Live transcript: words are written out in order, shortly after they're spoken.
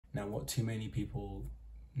Now, what too many people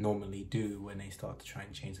normally do when they start to try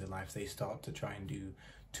and change their life, they start to try and do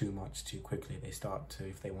too much too quickly. They start to,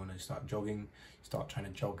 if they want to start jogging, start trying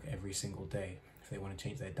to jog every single day. If they want to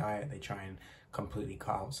change their diet, they try and completely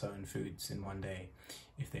cut out certain foods in one day.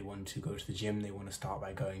 If they want to go to the gym, they want to start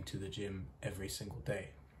by going to the gym every single day.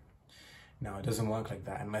 Now, it doesn't work like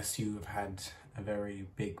that unless you have had a very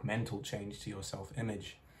big mental change to your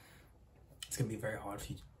self-image. It's going to be very hard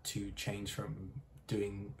for you to change from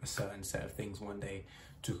doing a certain set of things one day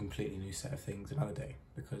to a completely new set of things another day,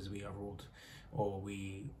 because we are ruled, or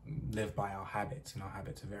we live by our habits, and our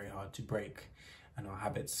habits are very hard to break. And our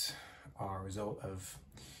habits are a result of,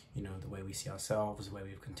 you know, the way we see ourselves, the way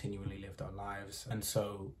we've continually lived our lives. And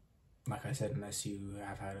so, like I said, unless you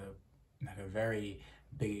have had a very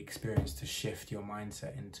big experience to shift your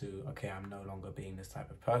mindset into, okay, I'm no longer being this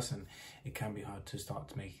type of person, it can be hard to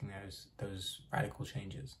start making those radical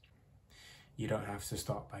changes. You don't have to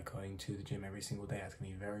start by going to the gym every single day. It's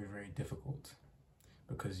going to be very, very difficult,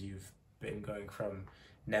 because you've been going from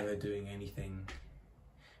never doing anything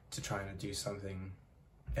to trying to do something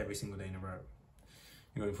every single day in a row.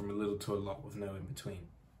 You're going from a little to a lot with no in between.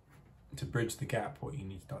 To bridge the gap, what you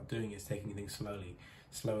need to start doing is taking things slowly,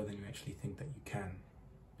 slower than you actually think that you can.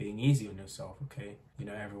 Being easy on yourself, okay? You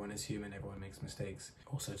know, everyone is human, everyone makes mistakes.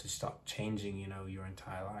 Also, to start changing, you know, your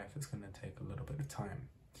entire life, it's going to take a little bit of time.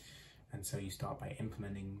 And so you start by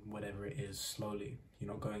implementing whatever it is slowly. You're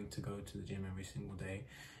not going to go to the gym every single day.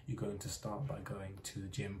 You're going to start by going to the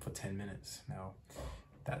gym for 10 minutes. Now,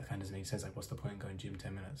 that kind of doesn't make sense. Like, what's the point of going to the gym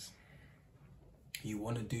 10 minutes? You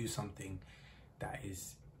want to do something that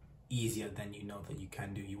is easier than you know that you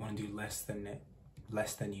can do. You want to do less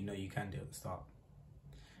than you know you can do at the start.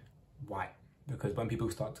 Why? Because when people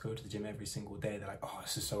start to go to the gym every single day, they're like, oh,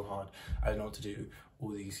 this is so hard, I don't know what to do.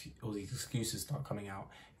 All these excuses start coming out.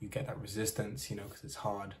 You get that resistance, you know, because it's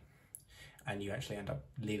hard, and you actually end up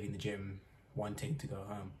leaving the gym wanting to go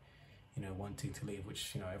home, you know, wanting to leave,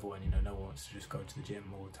 which, you know, everyone, you know, no one wants to just go to the gym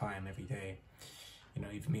all the time, every day. You know,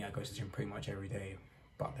 even me, I go to the gym pretty much every day,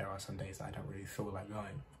 but there are some days that I don't really feel like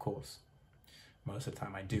going, of course. Most of the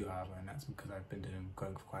time I do, however, and that's because I've been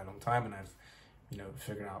going for quite a long time, and I've, you know,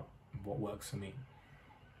 figured out what works for me.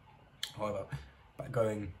 However, by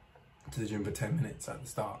going to the gym for 10 minutes at the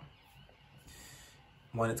start,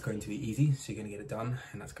 one, it's going to be easy, so you're going to get it done,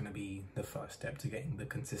 and that's going to be the first step to getting the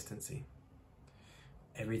consistency.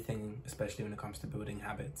 Everything, especially when it comes to building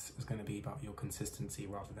habits, is going to be about your consistency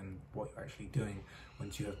rather than what you're actually doing.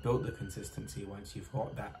 Once you have built the consistency, once you've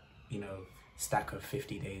got that, you know, stack of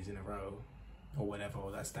 50 days in a row or whatever,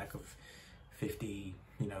 or that stack of 50,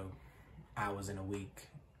 you know, hours in a week,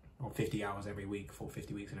 or 50 hours every week for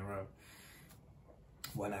 50 weeks in a row,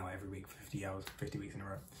 1 hour every week for 50 hours, 50 weeks in a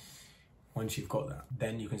row. Once you've got that,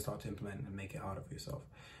 then you can start to implement and make it harder for yourself.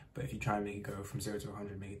 But if you try and make it go from 0 to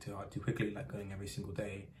 100, make it too hard too quickly, like going every single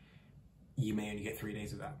day, you may only get 3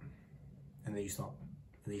 days of that. And then you stop,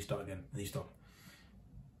 and then you start again, and then you stop.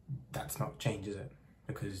 That's not change, is it?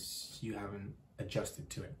 Because you haven't adjusted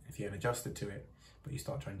to it. If you haven't adjusted to it, but you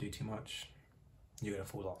start trying to do too much, you're gonna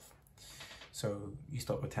fall off. So you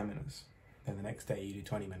start with 10 minutes, then the next day you do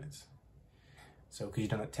 20 minutes. So because you've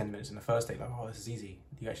done that 10 minutes in the first day, like, oh, this is easy.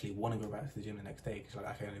 You actually want to go back to the gym the next day because you're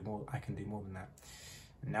like, I can do more than that.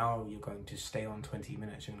 Now you're going to stay on 20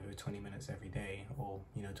 minutes. You're going to go 20 minutes every day, or,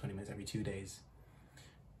 you know, 20 minutes every 2 days.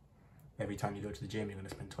 Every time you go to the gym, you're going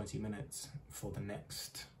to spend 20 minutes for the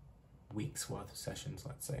next week's worth of sessions,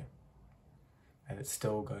 let's say. And it's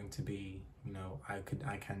still going to be, you know,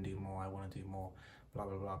 I can do more, I want to do more, blah,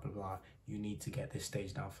 blah, blah, blah, blah. You need to get this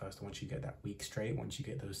stage down first. Once you get that week straight, once you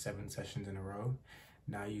get those 7 sessions in a row,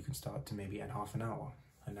 now you can start to maybe add half an hour.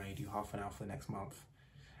 And now you do half an hour for the next month.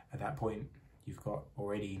 At that point, you've got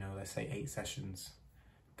already, you know, let's say 8 sessions,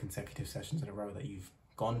 consecutive sessions in a row that you've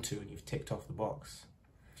gone to and you've ticked off the box.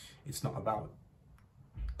 It's not about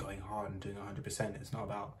going hard and doing 100%. It's not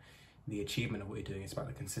about the achievement of what you're doing. It's about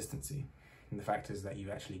the consistency. And the fact is that you've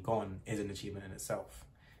actually gone is an achievement in itself.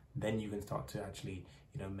 Then you can start to actually,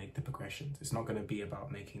 you know, make the progressions. It's not going to be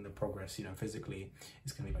about making the progress, you know, physically.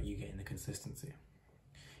 It's going to be about you getting the consistency.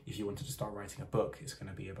 If you wanted to start writing a book, it's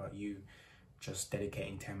going to be about you just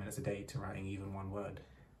dedicating 10 minutes a day to writing even 1 word.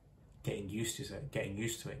 Getting used to it, getting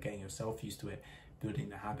yourself used to it, building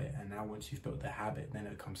the habit. And now once you've built the habit, then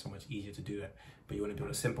it becomes so much easier to do it. But you want to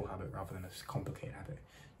build a simple habit rather than a complicated habit.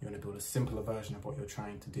 You want to build a simpler version of what you're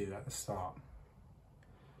trying to do at the start.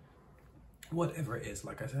 Whatever it is,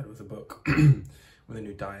 like I said, with a book, with a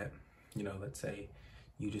new diet, you know, let's say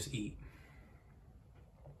you just eat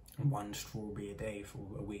 1 strawberry a day for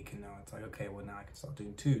a week, and now it's like, okay, well, now I can start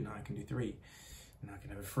doing 2, now I can do 3. Now I can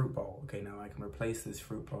have a fruit bowl. Okay, now I can replace this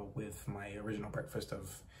fruit bowl with my original breakfast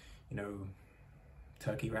of, you know,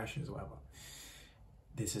 turkey rashers or whatever.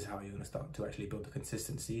 This is how you're going to start to actually build the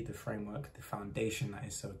consistency, the framework, the foundation that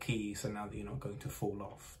is so key. So now that you're not going to fall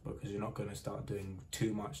off, because you're not going to start doing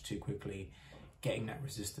too much too quickly, getting that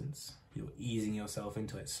resistance. You're easing yourself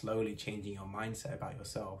into it, slowly changing your mindset about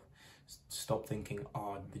yourself. Stop thinking,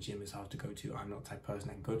 oh, the gym is hard to go to. I'm not the type of person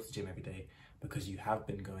that can go to the gym every day, because you have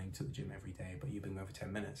been going to the gym every day, but you've been going for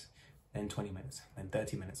 10 minutes, then 20 minutes, then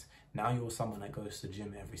 30 minutes. Now you're someone that goes to the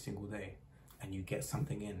gym every single day, and you get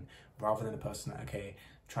something in, rather than a person that, okay,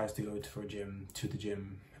 tries to go to the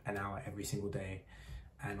gym an hour every single day,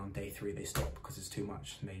 and on day 3 they stop because it's too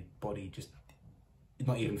much, and their body just,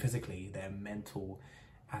 not even physically, their mental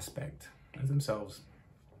aspect of themselves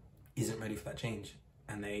isn't ready for that change,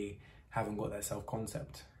 and they haven't got that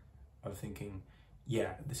self-concept of thinking,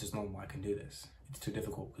 yeah, this is normal, I can do this. It's too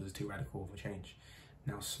difficult because it's too radical of a change.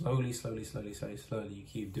 Now slowly, you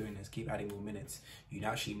keep doing this, keep adding more minutes. You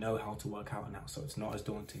actually know how to work out now, so it's not as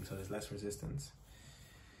daunting, so there's less resistance.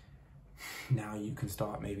 Now you can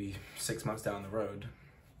start maybe 6 months down the road,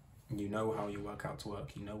 you know how your workouts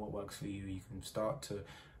work, you know what works for you, you can start to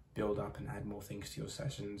build up and add more things to your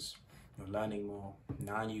sessions, you're learning more.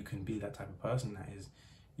 Now you can be that type of person that is,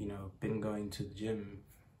 you know, been going to the gym,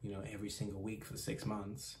 you know, every single week for 6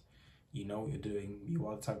 months. You know what you're doing. You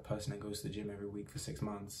are the type of person that goes to the gym every week for 6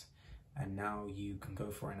 months, and now you can go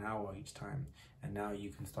for an hour each time, and now you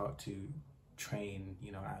can start to train,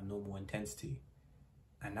 you know, at a normal intensity.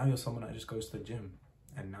 And now you're someone that just goes to the gym,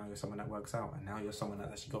 and now you're someone that works out, and now you're someone that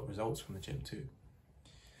actually got results from the gym too.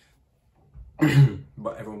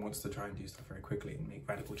 But everyone wants to try and do stuff very quickly and make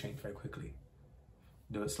radical change very quickly.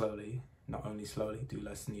 Do it slowly. Not only slowly, do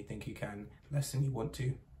less than you think you can, less than you want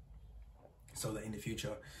to, so that in the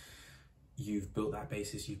future you've built that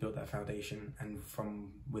basis, you've built that foundation, and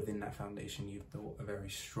from within that foundation you've built a very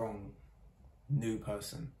strong new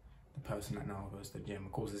person, the person that now goes to the gym.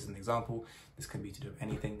 Of course, this is an example. This can be to do with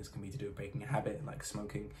anything. This can be to do with breaking a habit like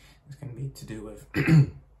smoking. This can be to do with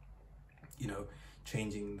you know,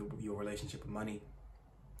 changing your relationship with money,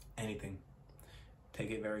 anything. Take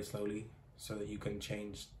it very slowly so that you can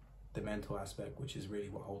change the mental aspect, which is really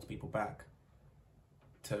what holds people back,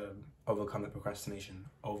 to overcome the procrastination,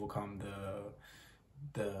 overcome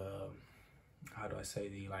the how do I say,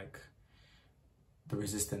 the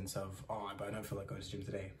resistance of, oh, but I don't feel like going to the gym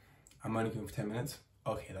today. I'm only going for 10 minutes.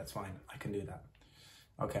 Okay, that's fine. I can do that.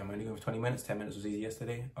 Okay, I'm only going for 20 minutes. 10 minutes was easy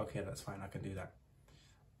yesterday. Okay, that's fine. I can do that.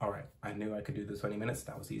 All right, I knew I could do the 20 minutes.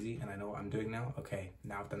 That was easy, and I know what I'm doing now. Okay,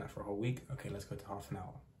 now I've done that for a whole week. Okay, let's go to half an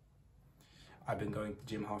hour. I've been going to the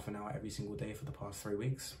gym half an hour every single day for the past 3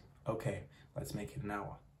 weeks. Okay, let's make it an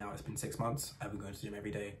hour. Now it's been 6 months. I've been going to the gym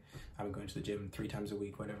every day. I've been going to the gym 3 times a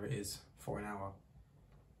week, whatever it is, for an hour,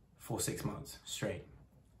 for 6 months straight.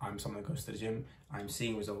 I'm someone that goes to the gym. I'm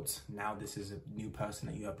seeing results. Now this is a new person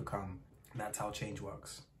that you have become. That's how change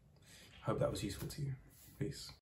works. Hope that was useful to you. Peace.